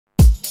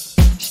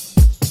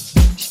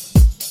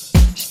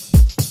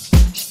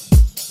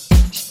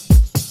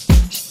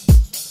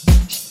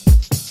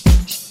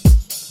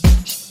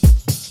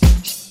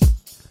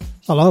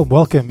Hello,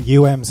 welcome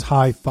UM's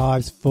High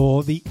Fives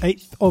for the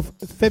 8th of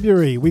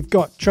February. We've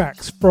got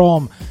tracks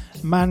from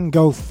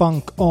Mango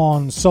Funk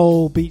on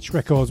Soul Beach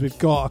Records. We've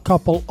got a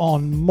couple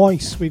on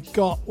Moist. We've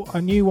got a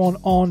new one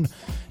on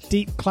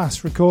Deep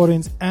Class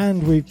Recordings.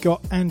 And we've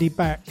got Andy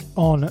Back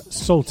on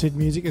Salted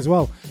Music as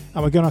well.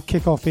 And we're going to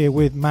kick off here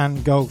with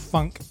Mango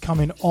Funk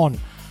coming on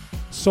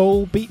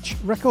Soul Beach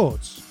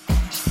Records.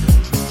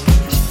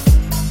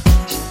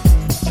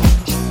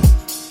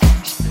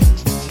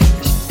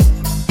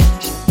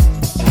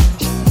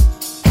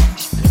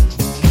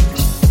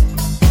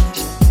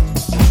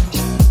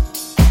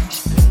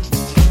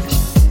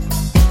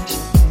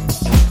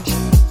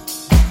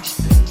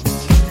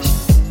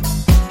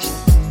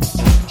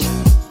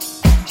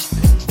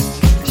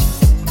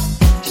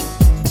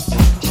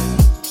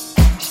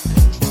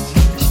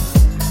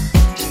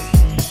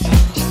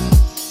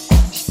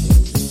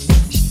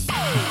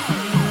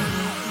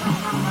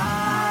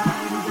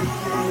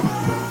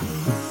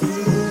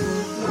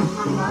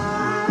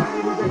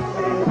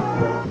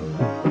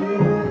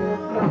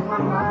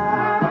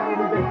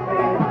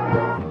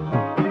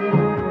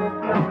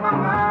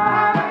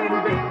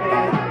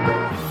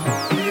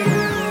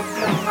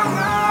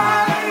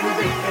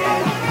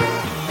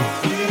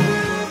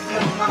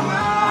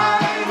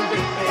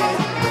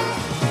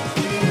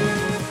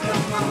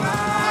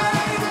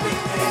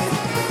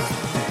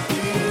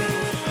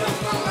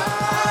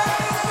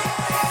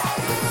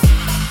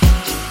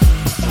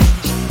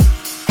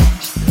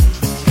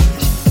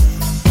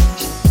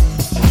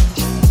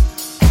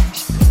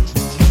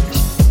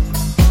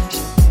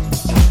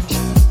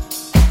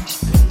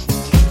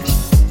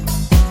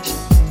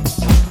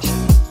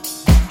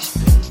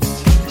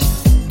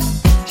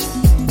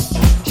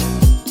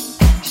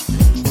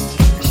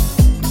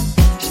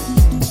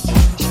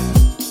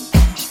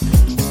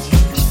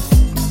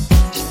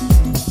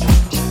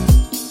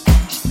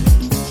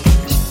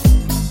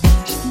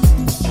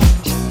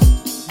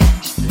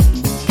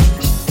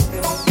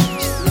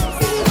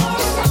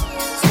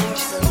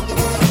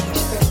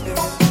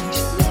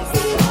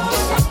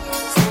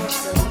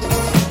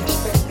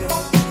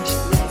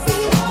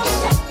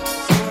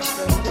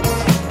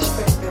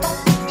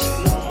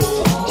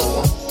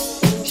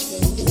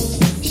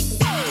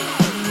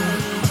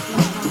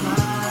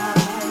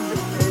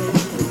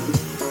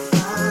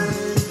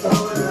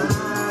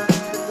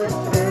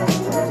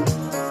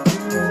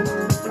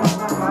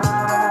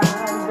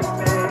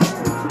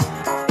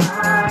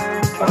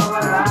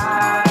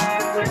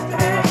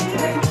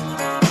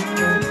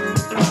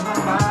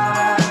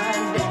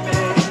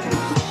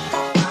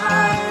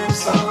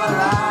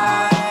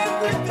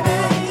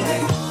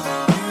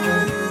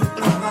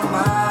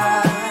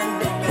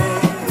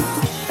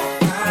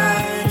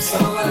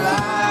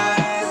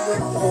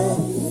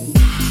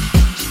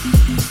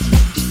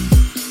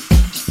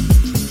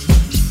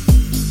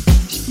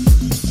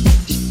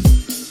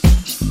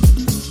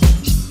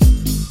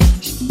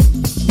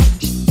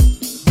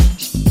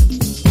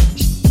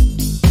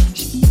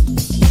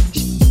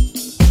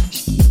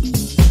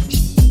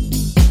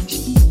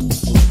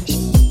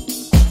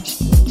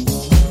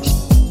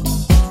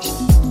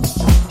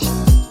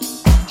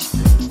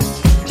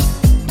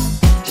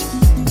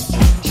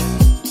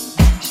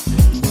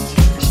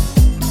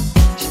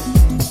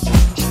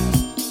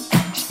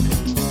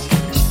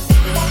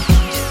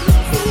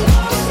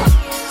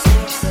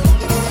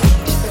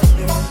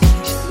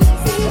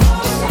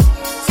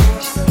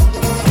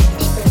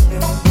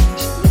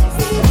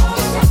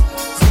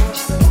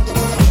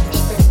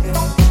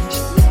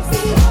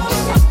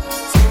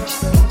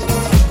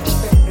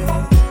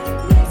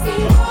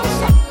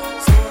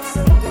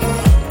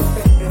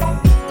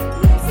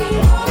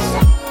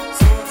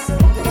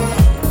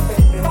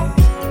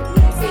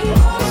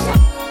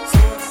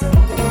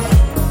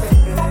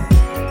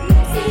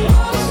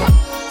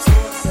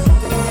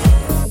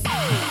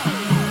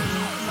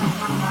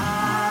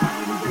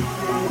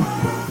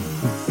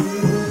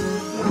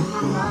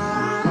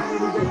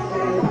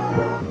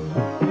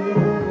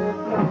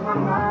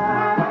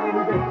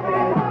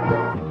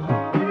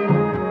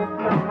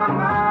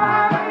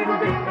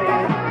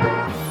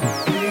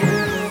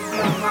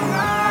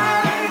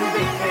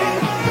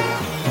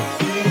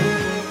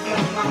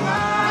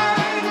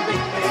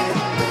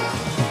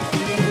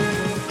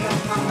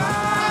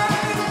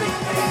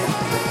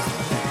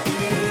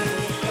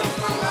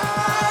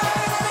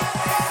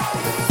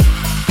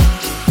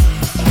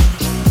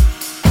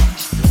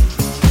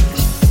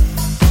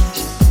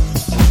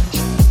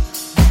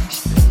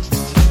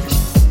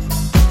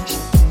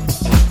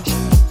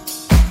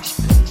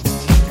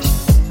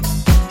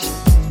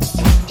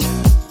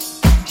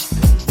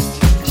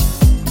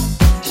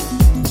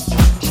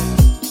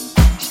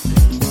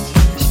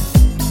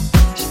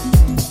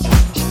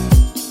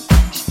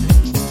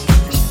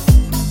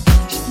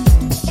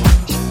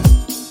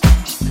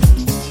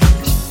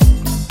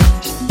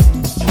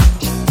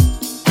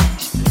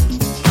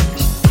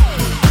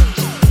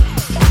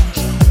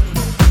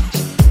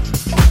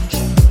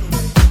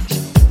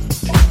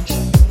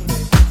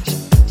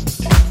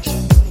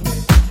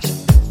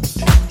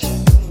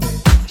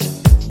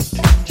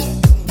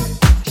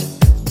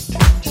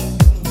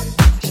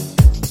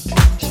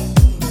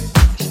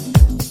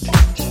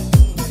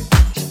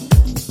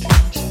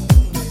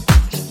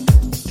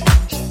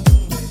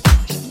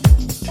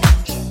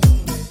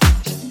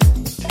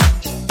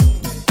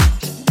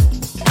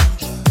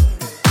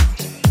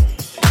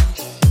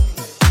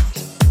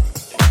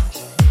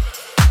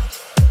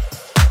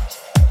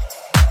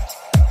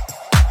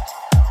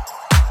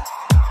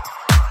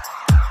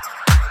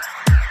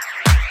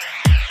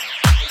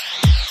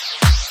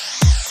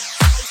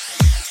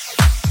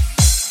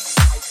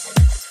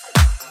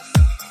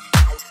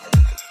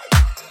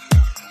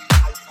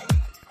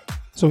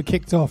 So we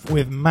kicked off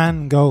with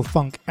Man Go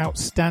Funk.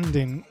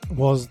 Outstanding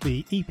was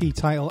the EP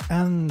title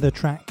and the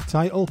track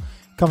title.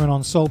 Coming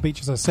on Soul Beach,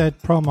 as I said,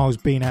 promo's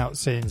been out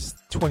since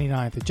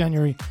 29th of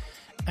January.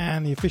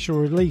 And the official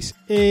release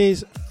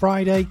is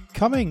Friday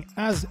coming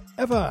as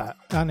ever.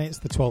 And it's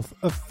the 12th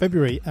of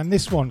February. And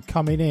this one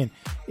coming in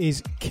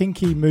is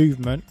Kinky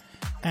Movement.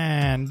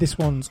 And this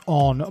one's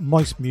on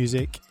Moist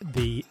Music.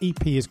 The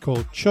EP is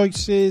called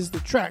Choices. The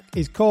track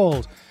is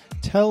called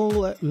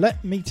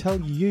Let Me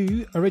Tell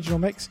You, original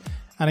mix.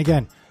 And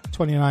again,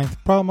 29th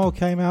promo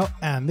came out.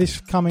 And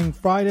this coming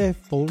Friday,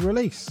 full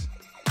release.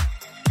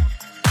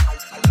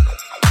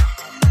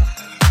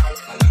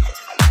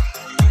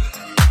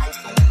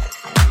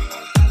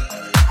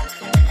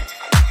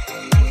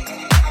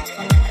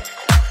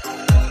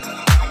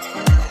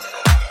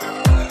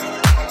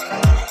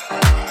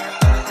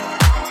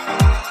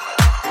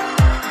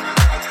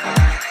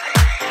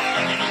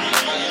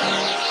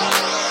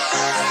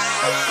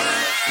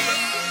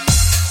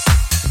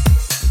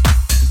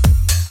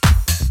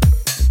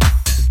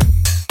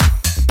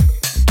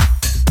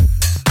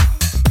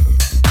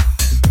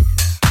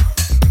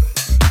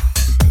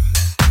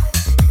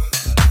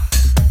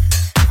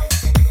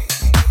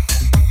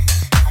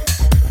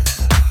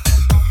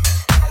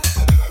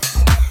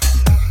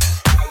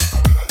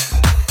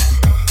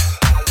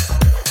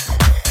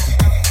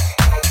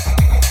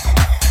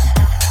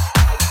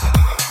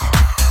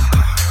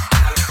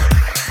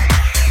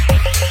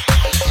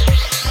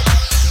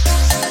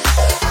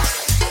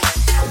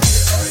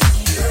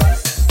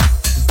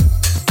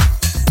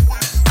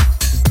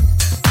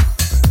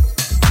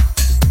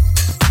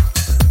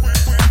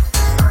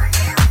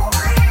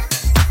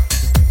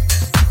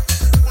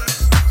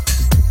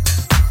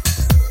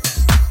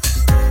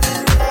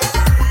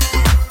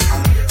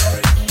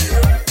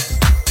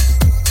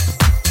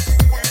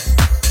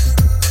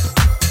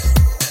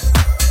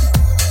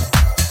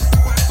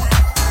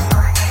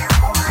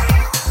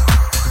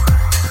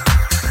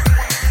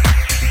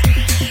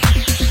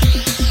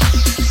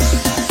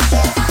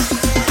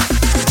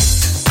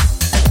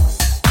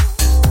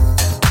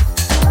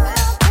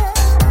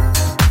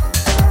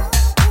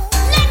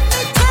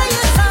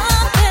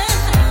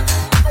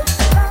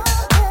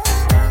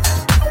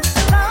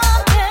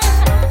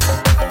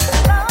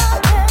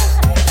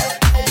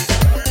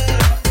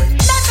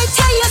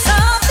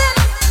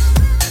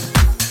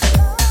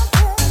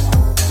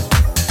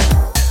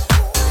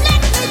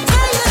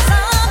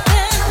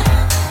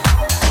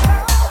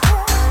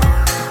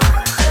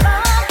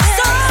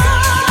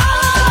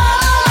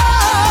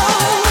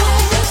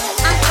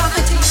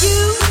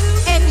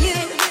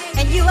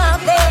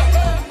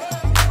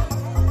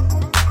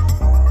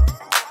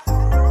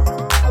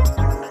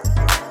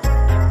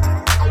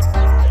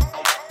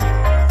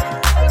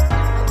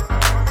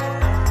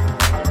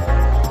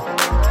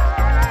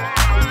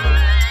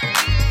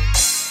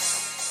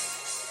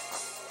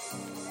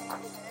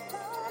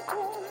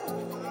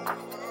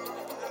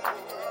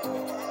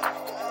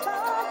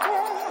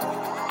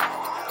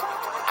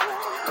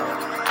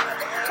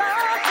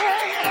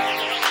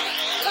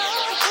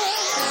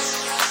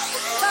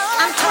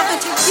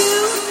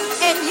 You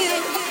and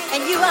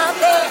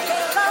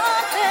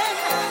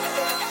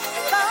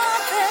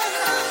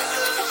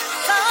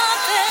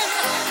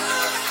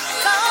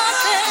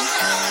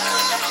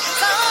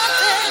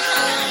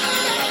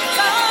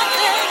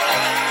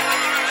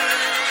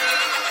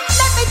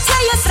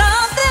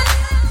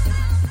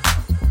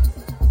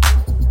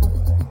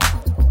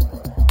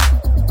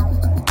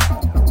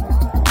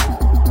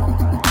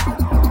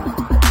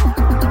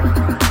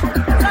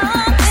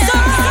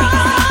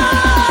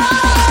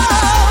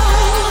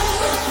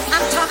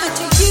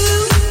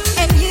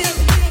you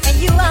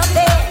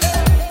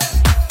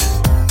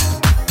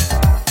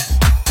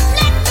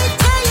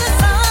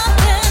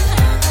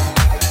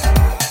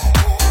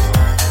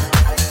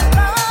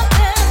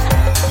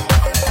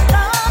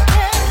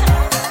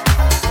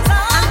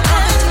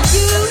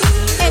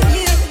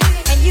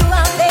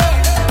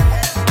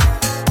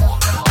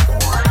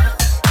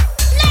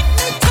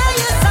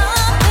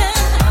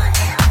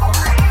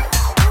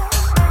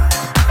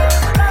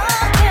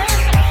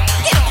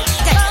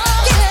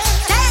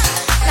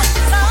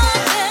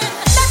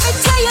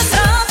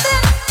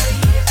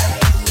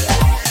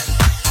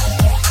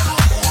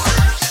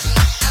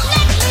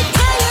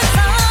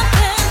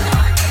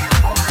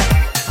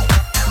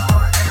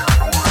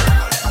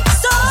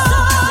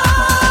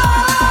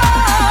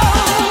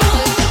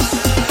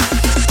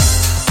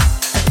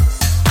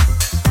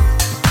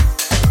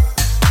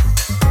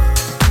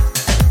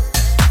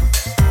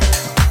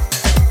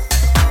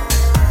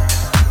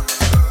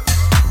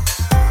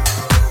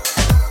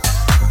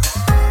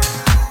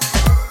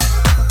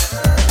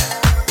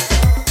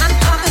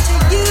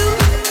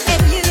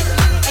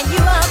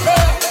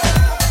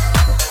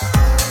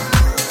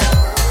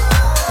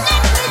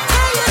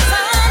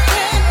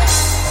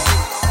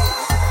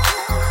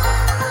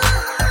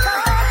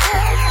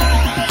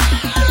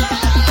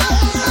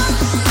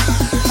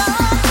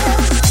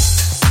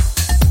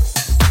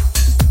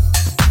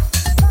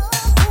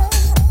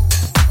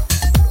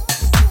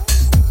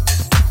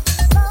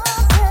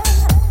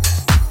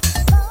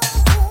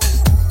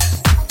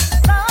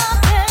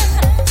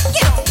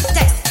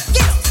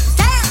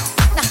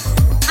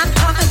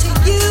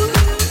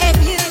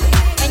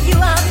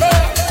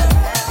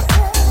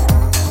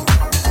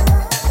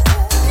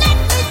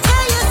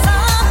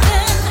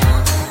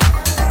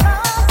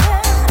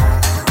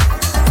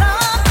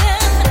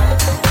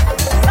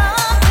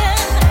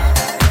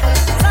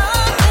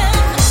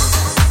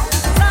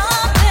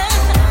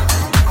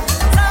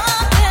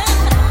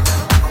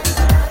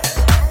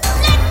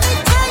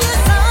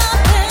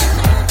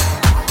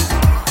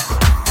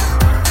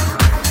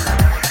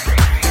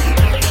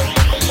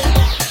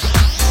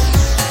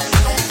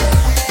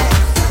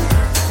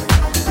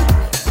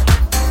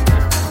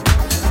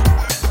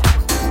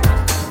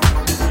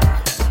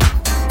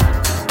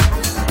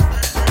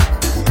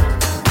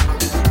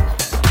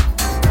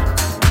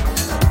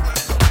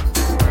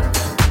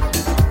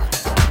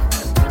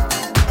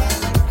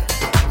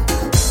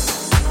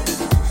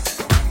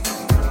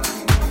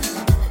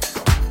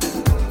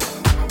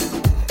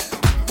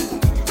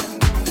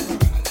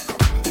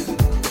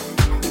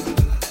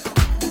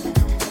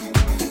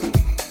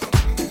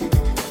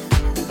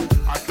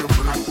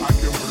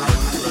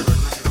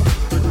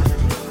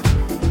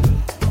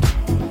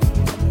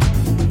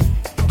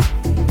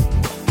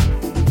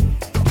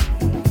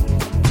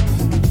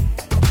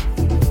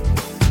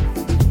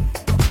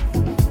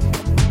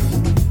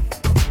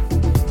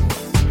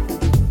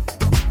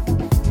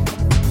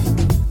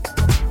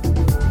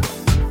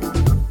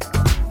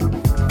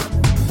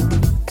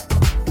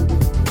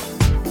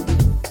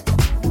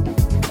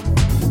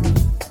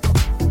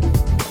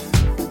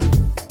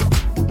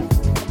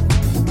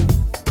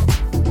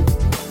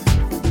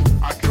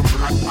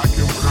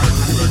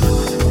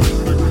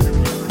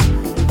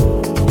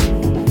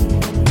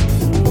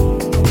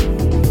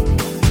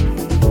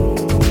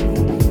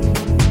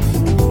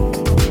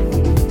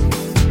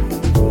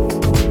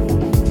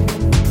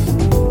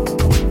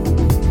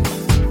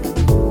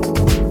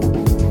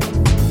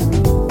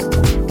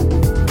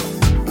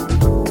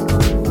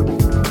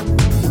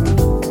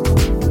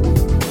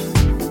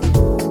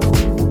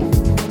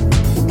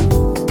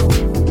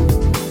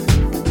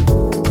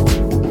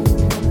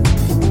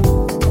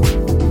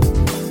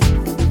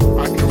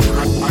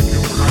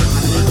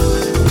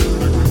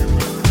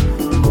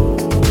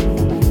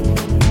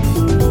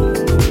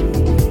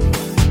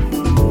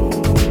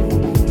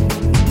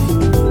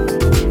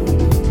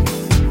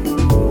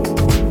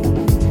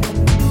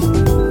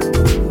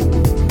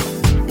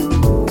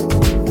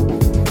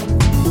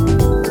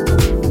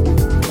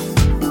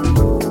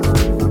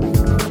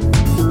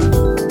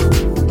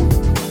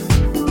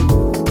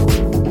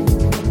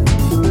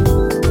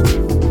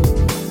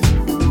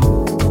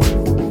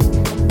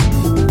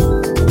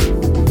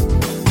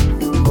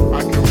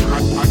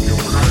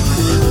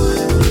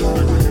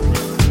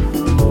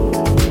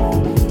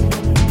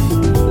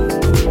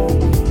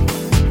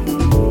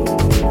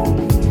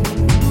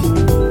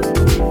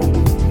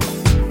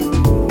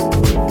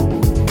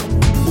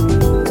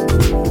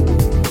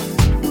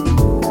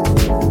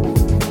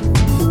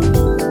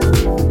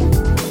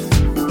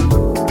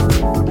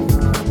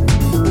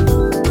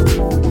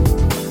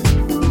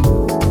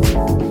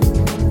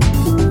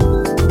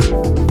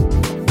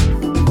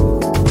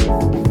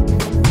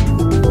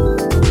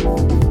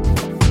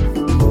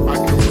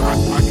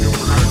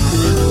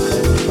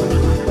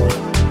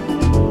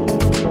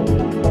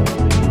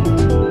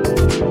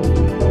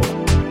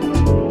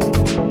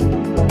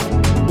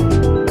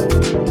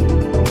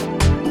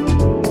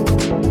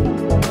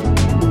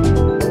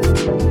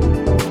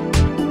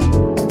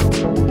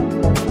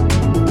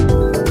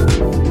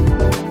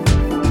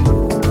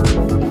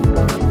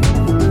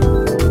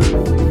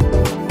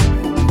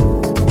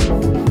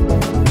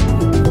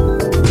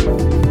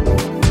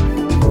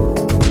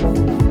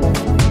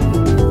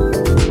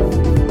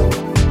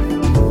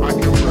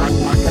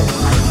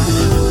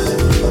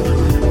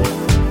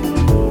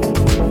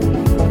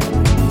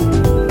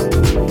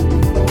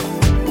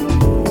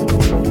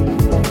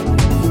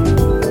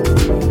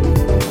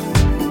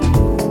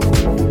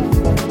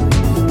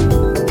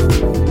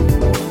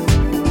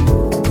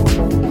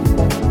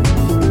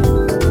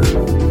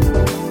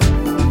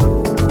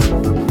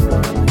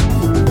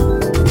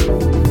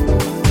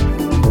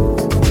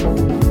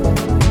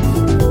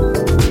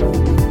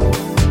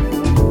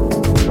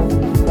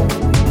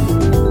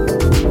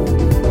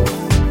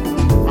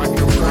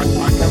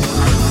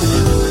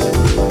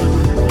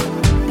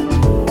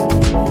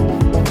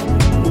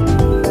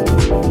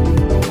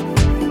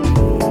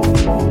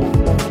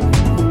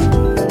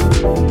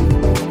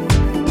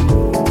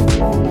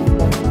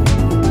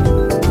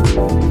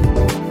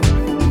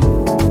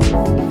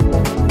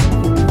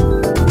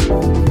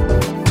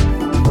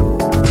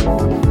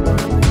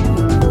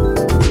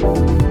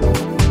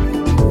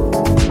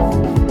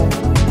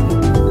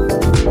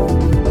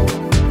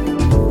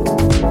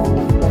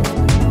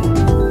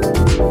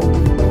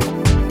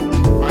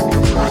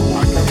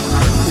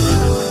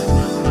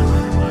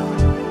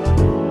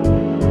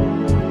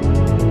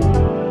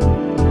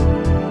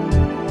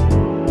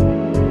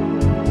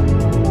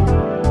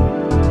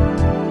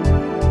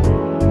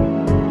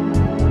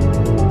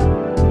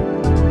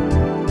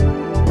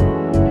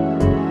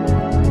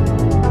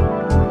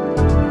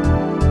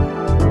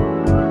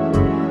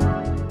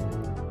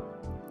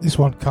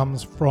one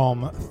comes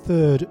from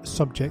Third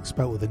Subject,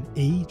 spelled with an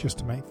E, just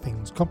to make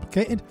things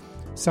complicated.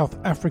 South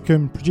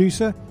African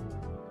producer.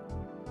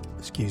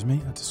 Excuse me,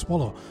 I had to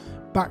swallow.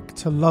 Back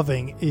to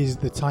Loving is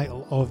the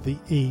title of the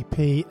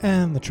EP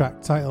and the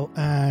track title,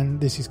 and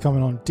this is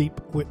coming on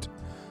Deep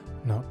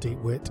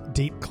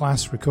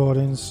Class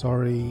Recordings.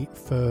 Sorry,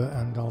 Fur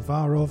and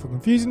Alvaro for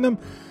confusing them.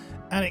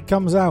 And it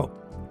comes out,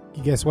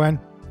 you guess when?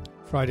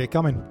 Friday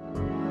coming.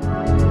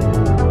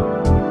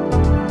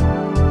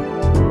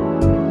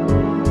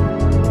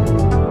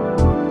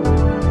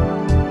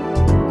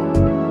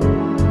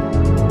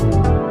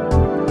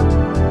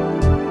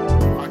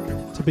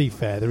 To be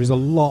fair, there is a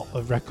lot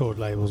of record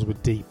labels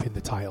with Deep in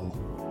the title.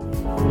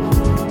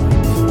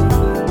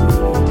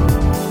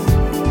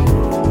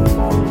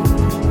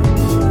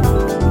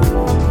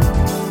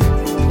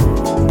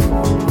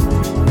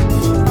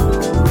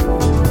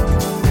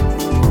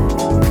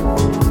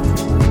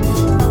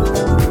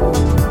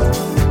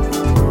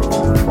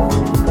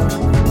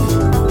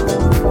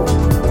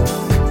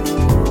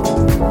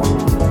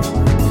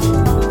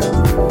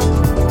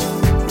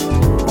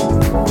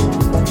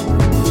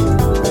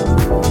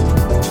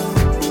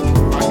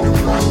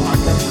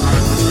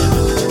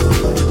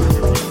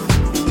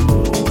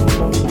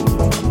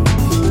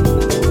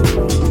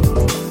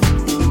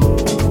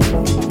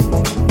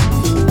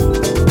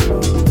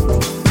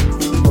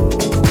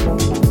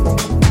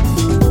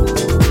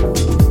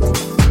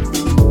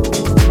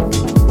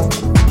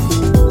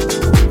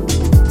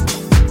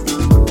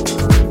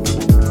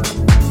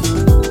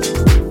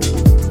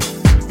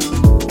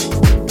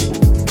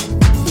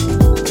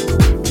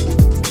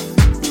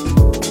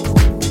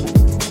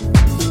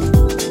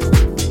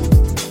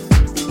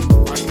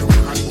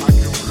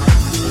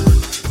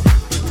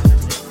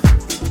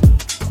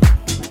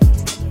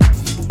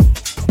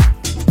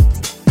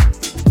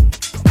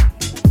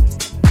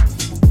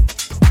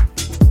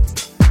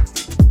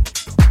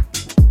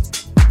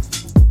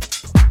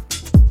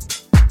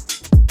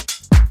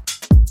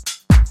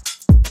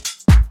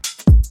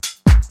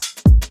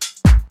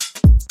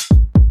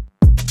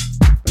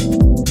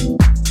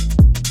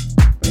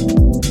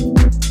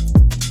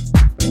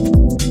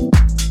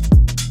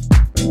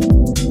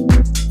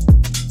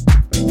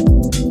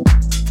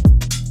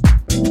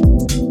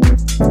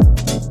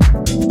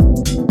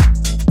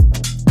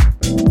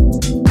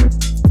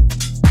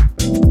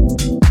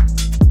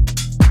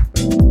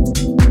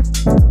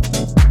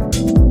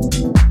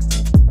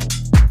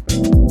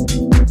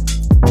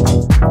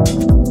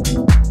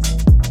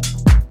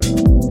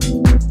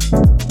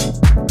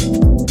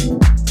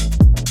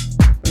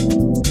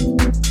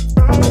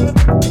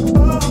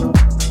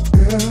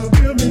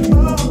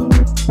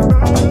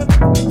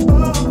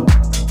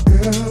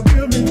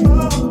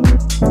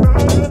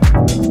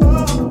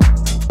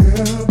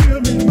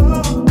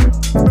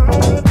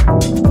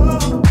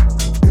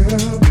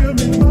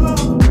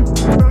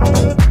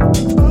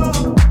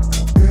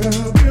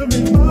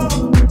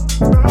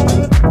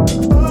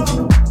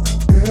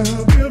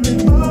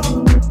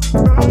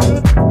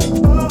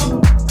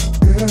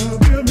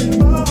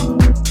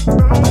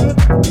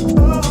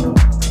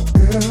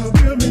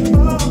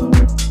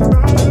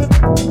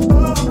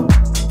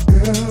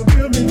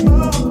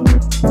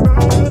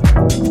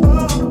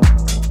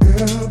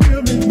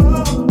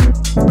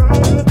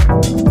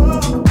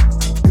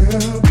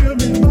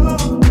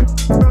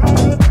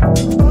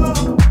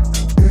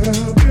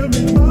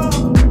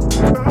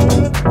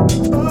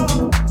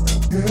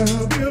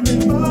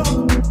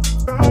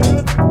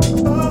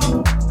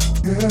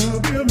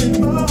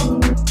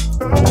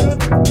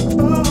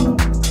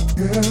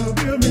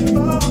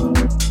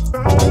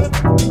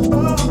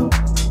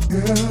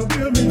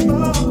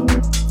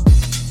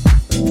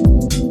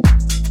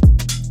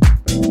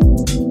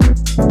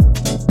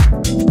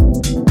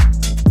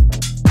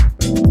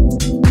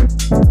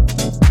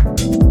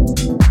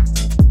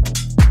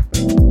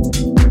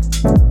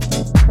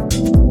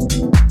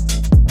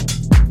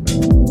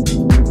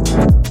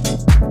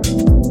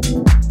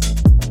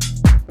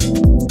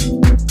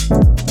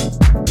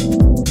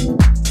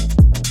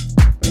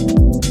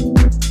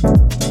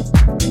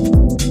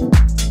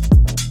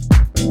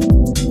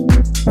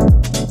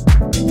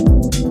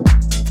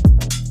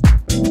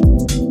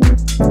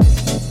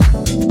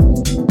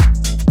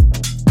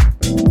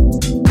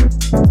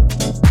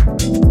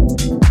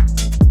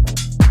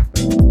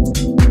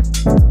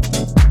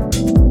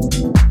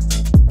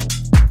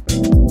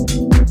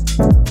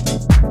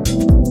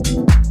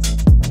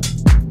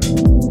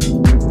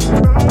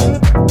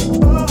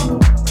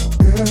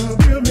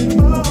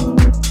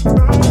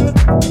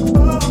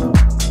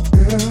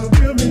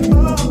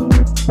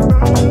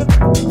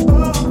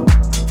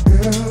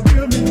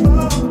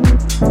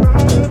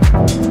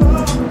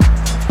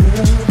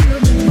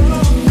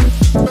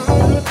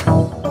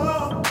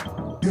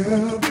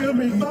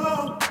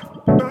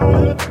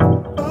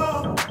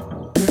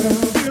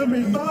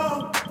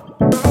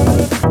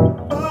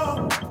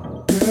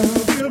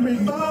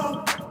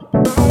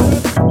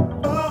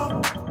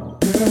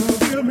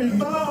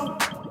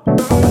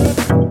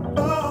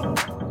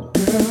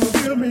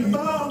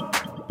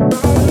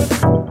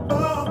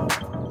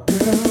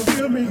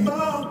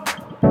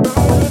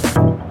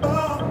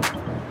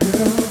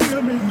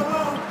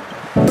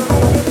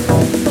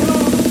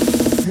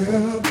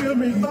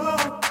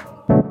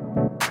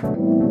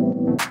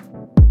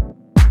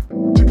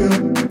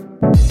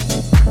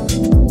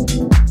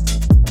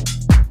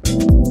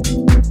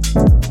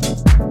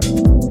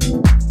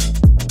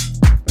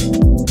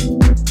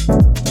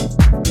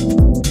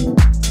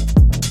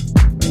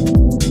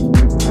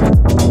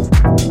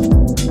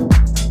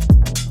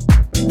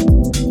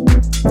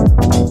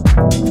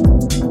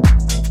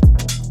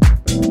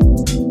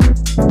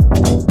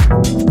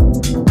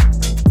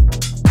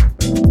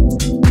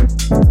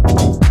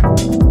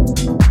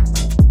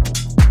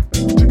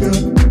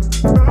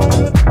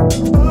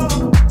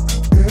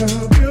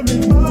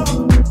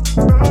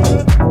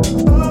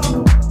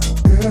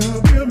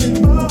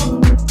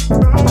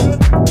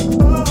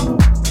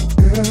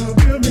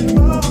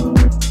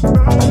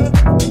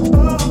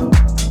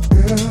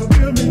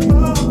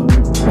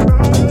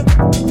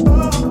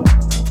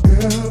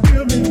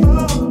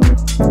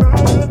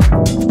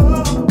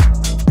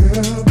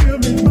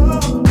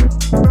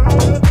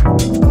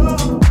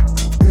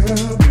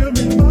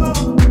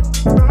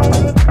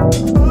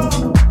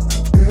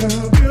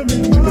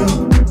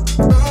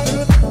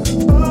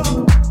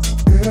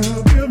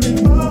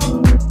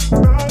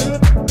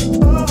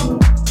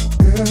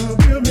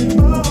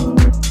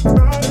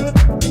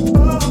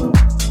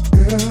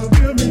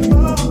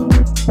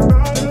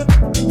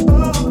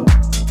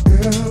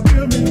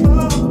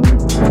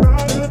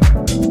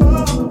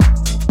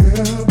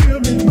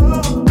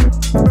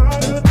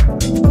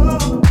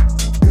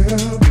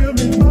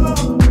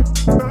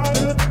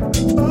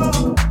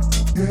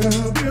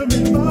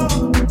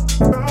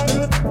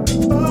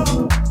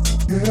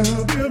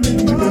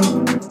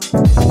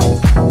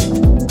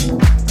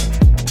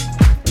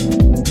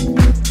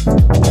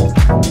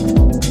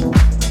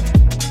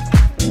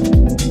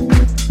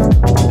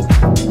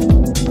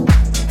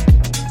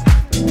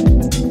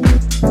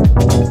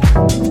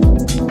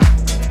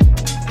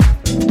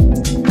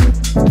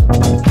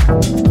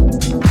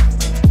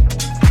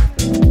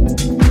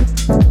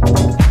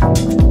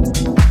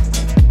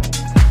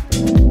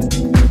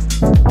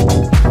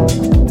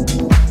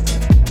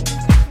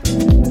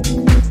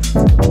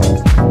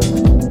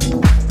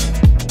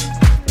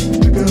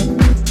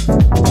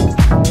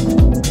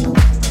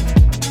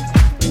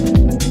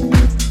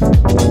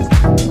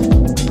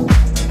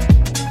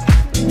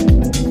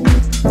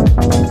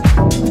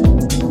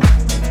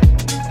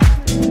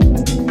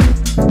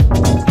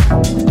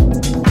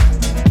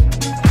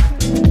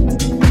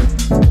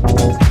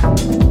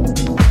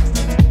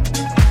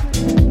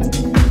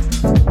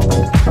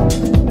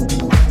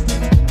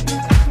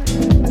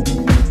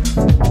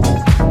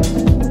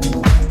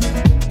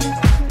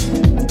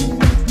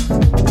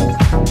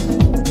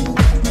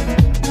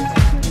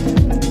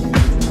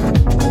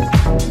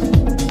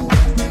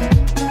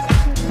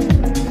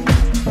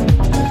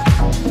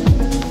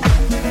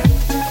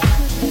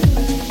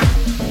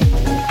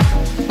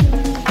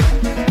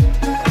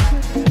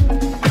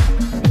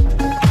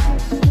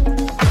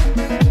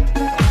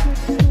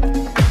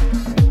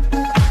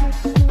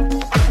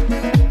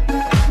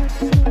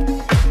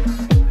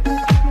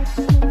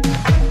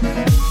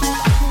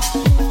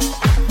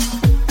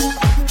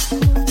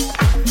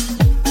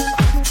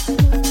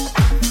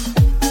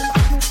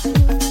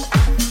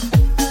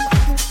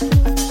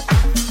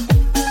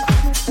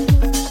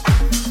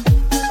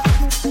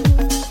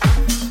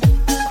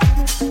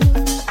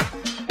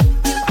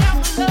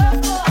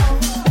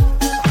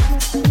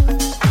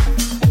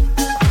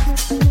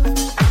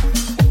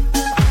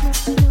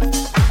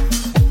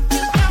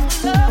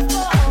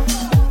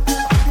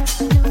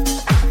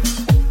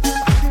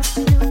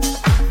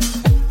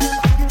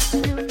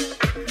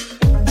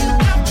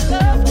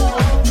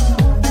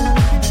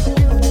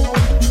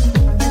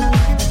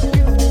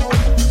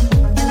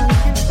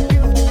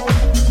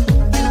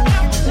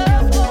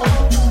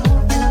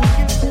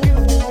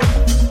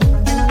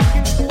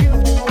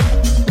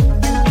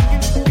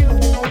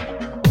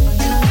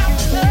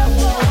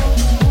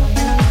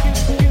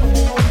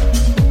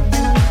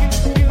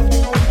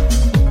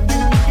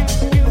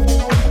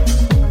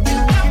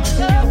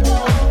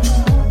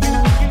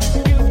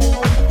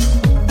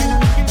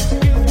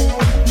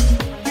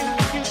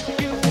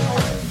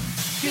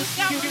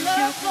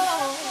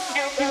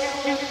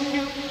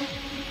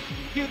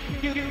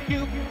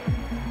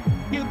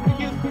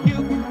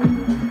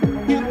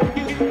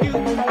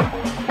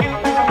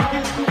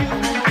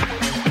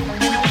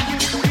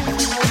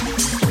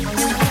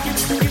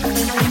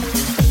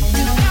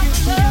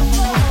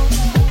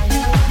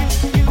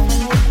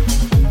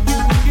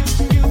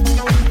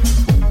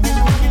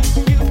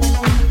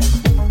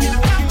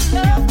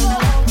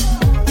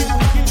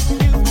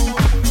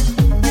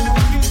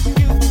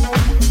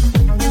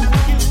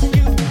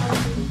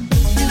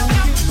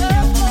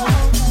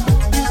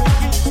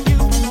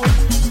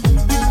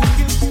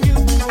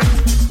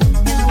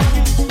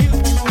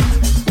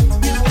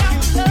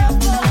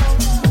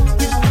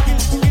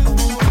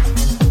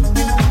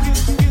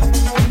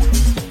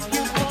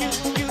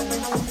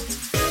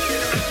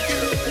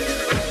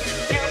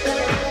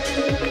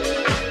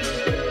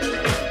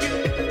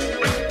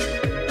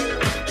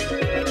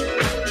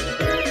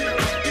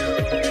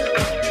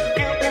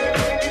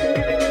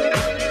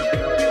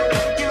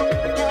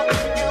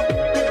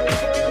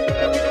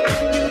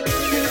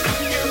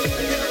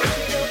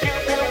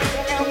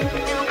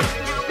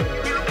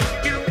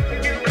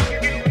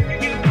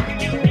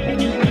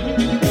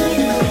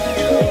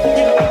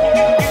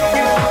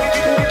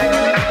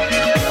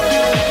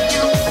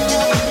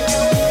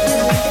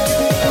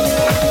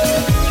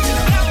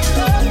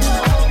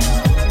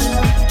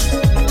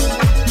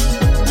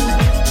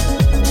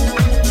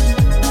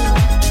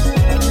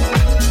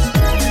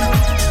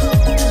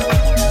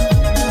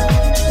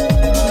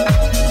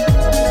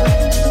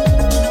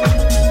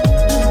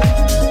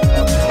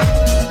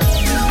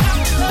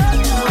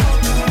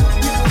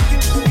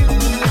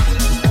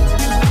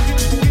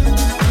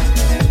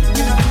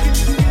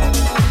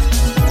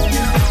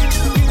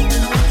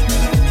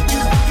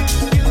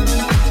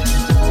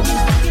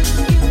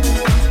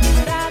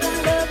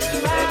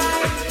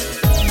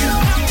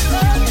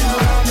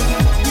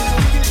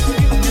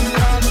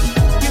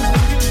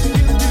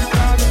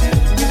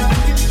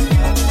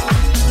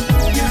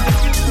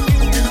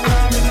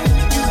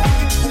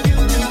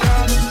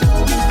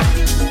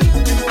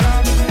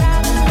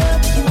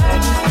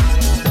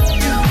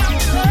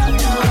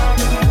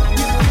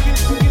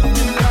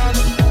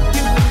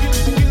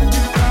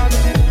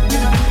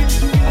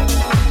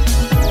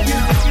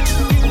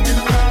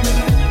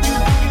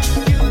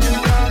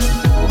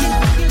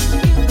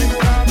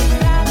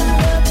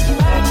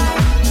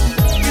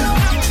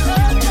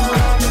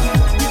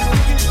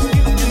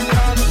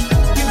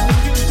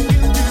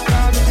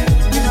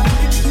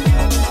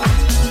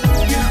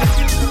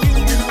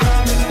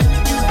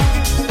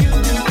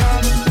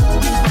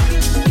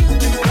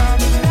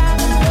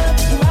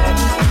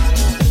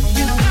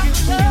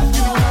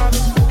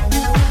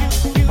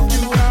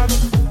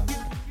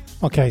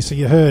 Okay, so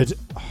you heard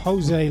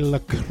Jose La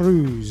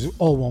Cruz,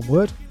 all one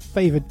word.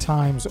 Favoured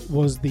Times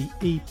was the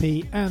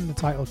EP and the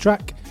title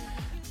track.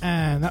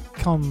 And that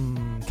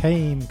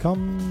came,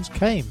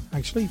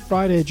 actually,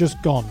 Friday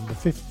just gone, the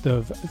 5th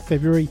of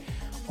February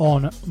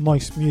on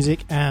Moist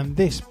Music. And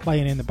this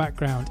playing in the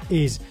background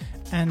is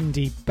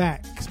Andy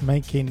Back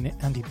making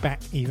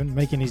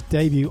his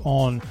debut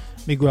on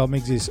Miguel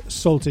Miggs'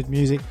 Salted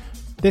Music.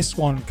 This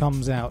one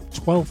comes out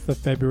 12th of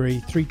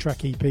February,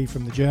 3-track EP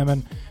from the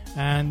German.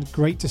 And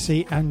great to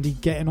see Andy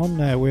getting on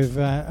there with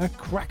a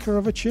cracker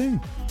of a tune.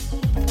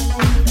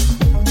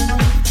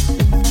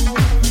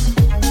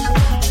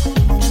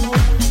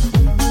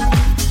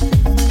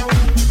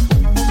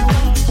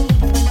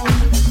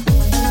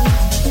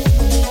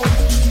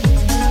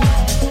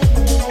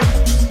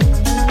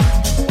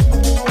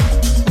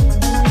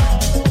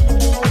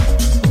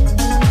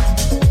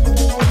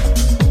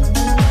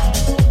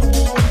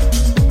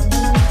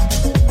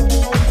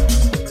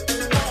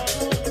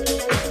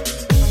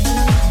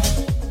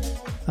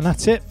 And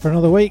that's it for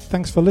another week.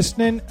 Thanks for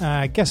listening.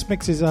 Guest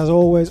mixes, as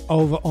always,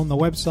 over on the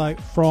website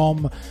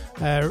from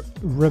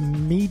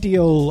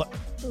Remedial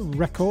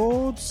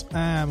Records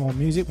or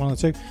Music, one of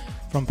the two,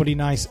 from Buddy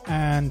Nice,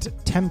 and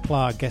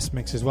Templar guest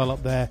mix as well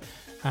up there,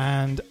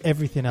 and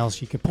everything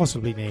else you could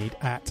possibly need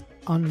at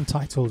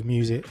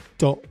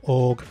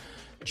untitledmusic.org.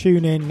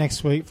 Tune in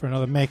next week for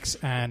another mix,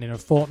 and in a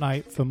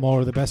fortnight for more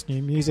of the best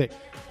new music.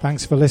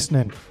 Thanks for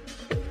listening.